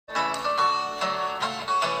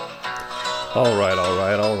All right.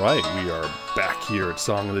 We are back here at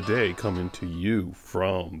Song of the Day, coming to you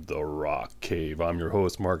from the Rock Cave. I'm your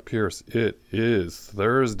host, Mark Pierce. It is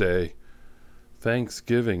Thursday,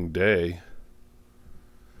 Thanksgiving Day.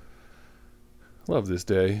 Love this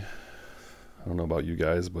day. I don't know about you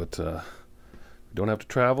guys, but we don't have to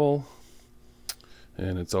travel,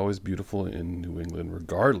 and it's always beautiful in New England,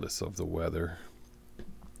 regardless of the weather.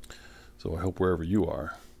 So I hope wherever you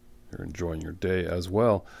are, you're enjoying your day as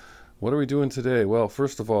well. What are we doing today? Well,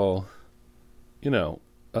 first of all,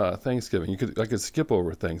 Thanksgiving. I could skip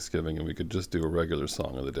over Thanksgiving and we could just do a regular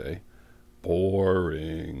song of the day.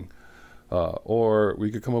 Boring. Or we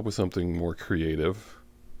could come up with something more creative.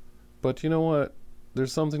 But you know what?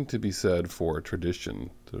 There's something to be said for tradition.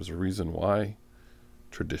 There's a reason why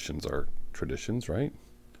traditions are traditions, right?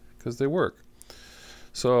 Because they work.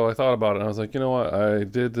 So I thought about it and I was like, you know what? I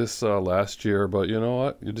did this last year, but you know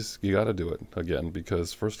what? You got to do it again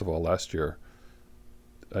because first of all, last year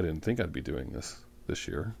I didn't think I'd be doing this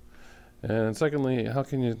year. And secondly, how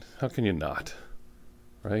can you not?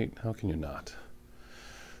 Right? How can you not?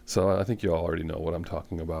 So I think you all already know what I'm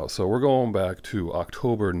talking about. So we're going back to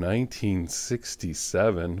October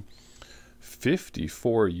 1967.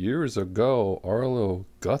 54 years ago, Arlo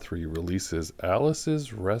Guthrie releases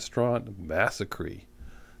Alice's Restaurant Massacre.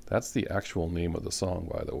 That's the actual name of the song,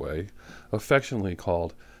 by the way, affectionately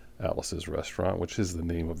called Alice's Restaurant, which is the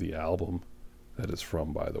name of the album that it's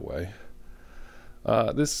from, by the way.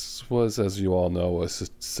 This was, as you all know, a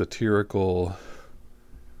satirical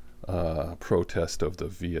protest of the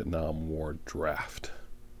Vietnam War draft,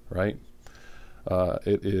 right?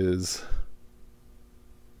 It is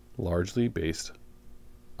largely based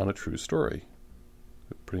on a true story.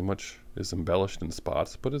 It pretty much is embellished in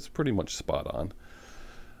spots, but it's pretty much spot on.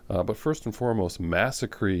 But first and foremost,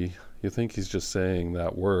 massacre, you think he's just saying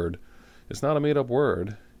that word. It's not a made-up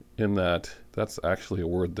word in that that's actually a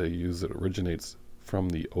word they use that originates from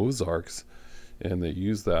the Ozarks, and they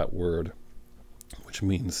use that word, which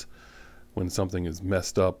means when something is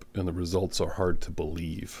messed up and the results are hard to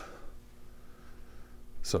believe.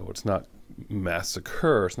 So it's not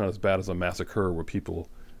massacre. It's not as bad as a massacre where people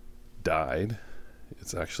died.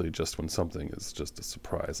 It's actually just when something is just a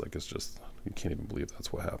surprise, like it's just, you can't even believe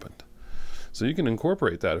that's what happened. So you can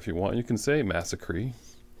incorporate that if you want. You can say massacre.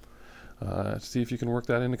 See if you can work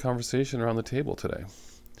that into conversation around the table today.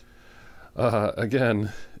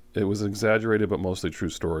 Again, it was an exaggerated but mostly true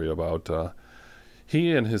story about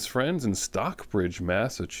he and his friends in Stockbridge,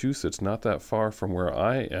 Massachusetts, not that far from where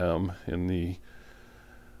I am in the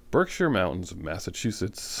Berkshire Mountains of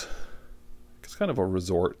Massachusetts. It's kind of a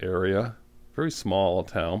resort area. Very small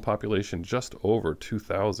town, population just over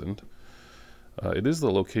 2,000. It is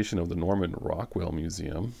the location of the Norman Rockwell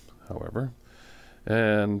Museum, however.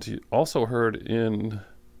 And you also heard in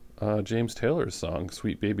James Taylor's song,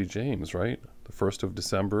 Sweet Baby James, right? The 1st of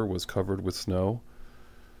December was covered with snow.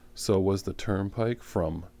 So was the turnpike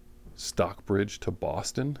from Stockbridge to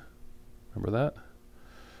Boston. Remember that?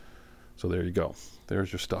 So there you go.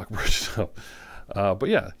 There's your Stockbridge stuff. But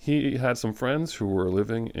yeah, he had some friends who were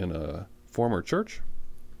living in a former church,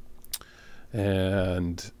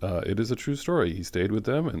 and it is a true story. He stayed with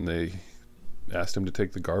them, and they asked him to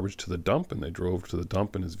take the garbage to the dump, and they drove to the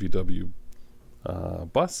dump in his VW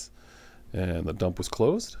bus, and the dump was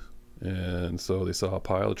closed, and so they saw a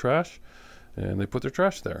pile of trash, and they put their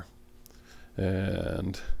trash there.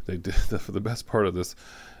 And they did the best part of this,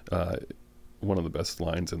 one of the best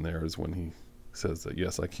lines in there is when he says that,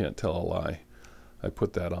 yes, I can't tell a lie. I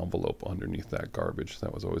put that envelope underneath that garbage.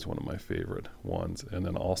 That was always one of my favorite ones. And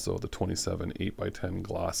then also the 27 8x10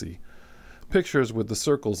 glossy pictures with the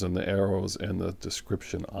circles and the arrows and the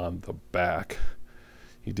description on the back.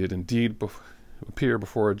 He did indeed appear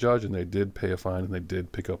before a judge, and they did pay a fine, and they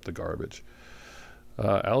did pick up the garbage.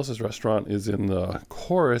 Alice's Restaurant is in the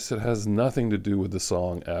chorus. It has nothing to do with the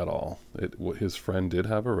song at all. His friend did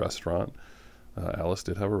have a restaurant. Alice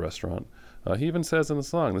did have a restaurant. He even says in the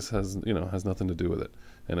song, this has nothing to do with it.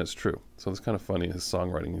 And it's true. So it's kind of funny, his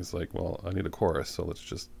songwriting. He's like, well, I need a chorus, so let's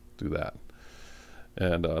just do that.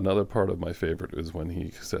 And another part of my favorite is when he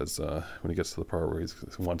says, when he gets to the part where he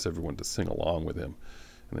wants everyone to sing along with him.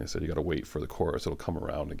 And they said, you got to wait for the chorus. It'll come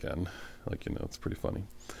around again. Like, it's pretty funny.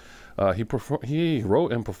 He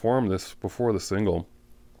wrote and performed this before the single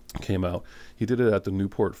came out. He did it at the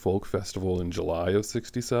Newport Folk Festival in July of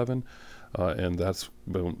 '67. And that's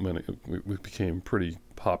when it became pretty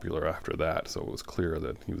popular after that. So it was clear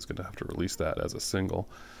that he was going to have to release that as a single.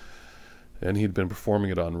 And he'd been performing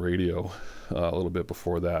it on radio a little bit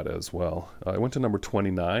before that as well. It went to number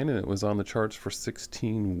 29, and it was on the charts for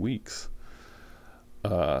 16 weeks.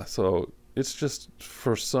 So it's just,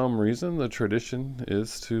 for some reason, the tradition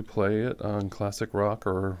is to play it on classic rock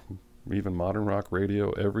or even modern rock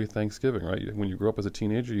radio every Thanksgiving, right? When you grew up as a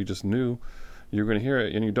teenager, you just knew you were going to hear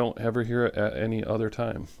it, and you don't ever hear it at any other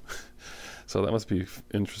time. So that must be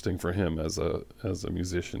interesting for him as a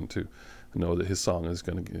musician to know that his song is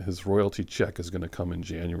going to, his royalty check is going to come in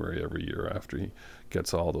January every year after he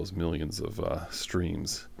gets all those millions of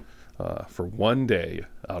streams for one day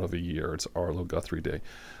out of a year. It's Arlo Guthrie Day.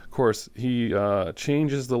 Of course, he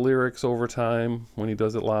changes the lyrics over time when he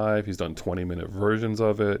does it live. He's done 20-minute versions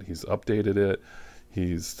of it. He's updated it.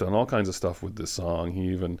 He's done all kinds of stuff with this song. He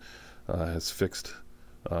even has fixed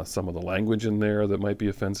some of the language in there that might be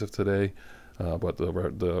offensive today. But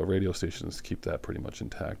the radio stations keep that pretty much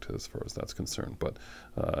intact as far as that's concerned. But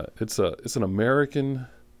it's an American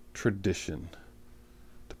tradition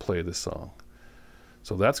to play this song.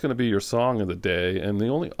 So that's going to be your song of the day. And the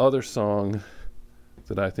only other song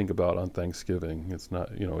that I think about on Thanksgiving, it's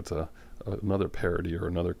not, you know, it's another parody or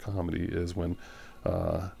another comedy, is when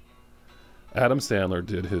Adam Sandler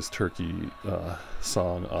did his turkey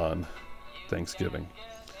song on Thanksgiving.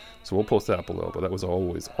 So we'll post that below, but that was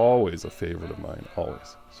always a favorite of mine,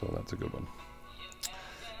 always. So that's a good one.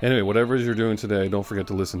 Anyway, whatever it is you're doing today, don't forget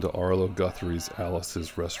to listen to Arlo Guthrie's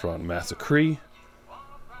Alice's Restaurant Massacre.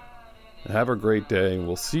 And have a great day.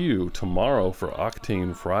 We'll see you tomorrow for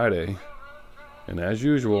Octane Friday. And as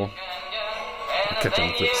usual, I'll catch you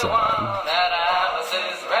on the flip side.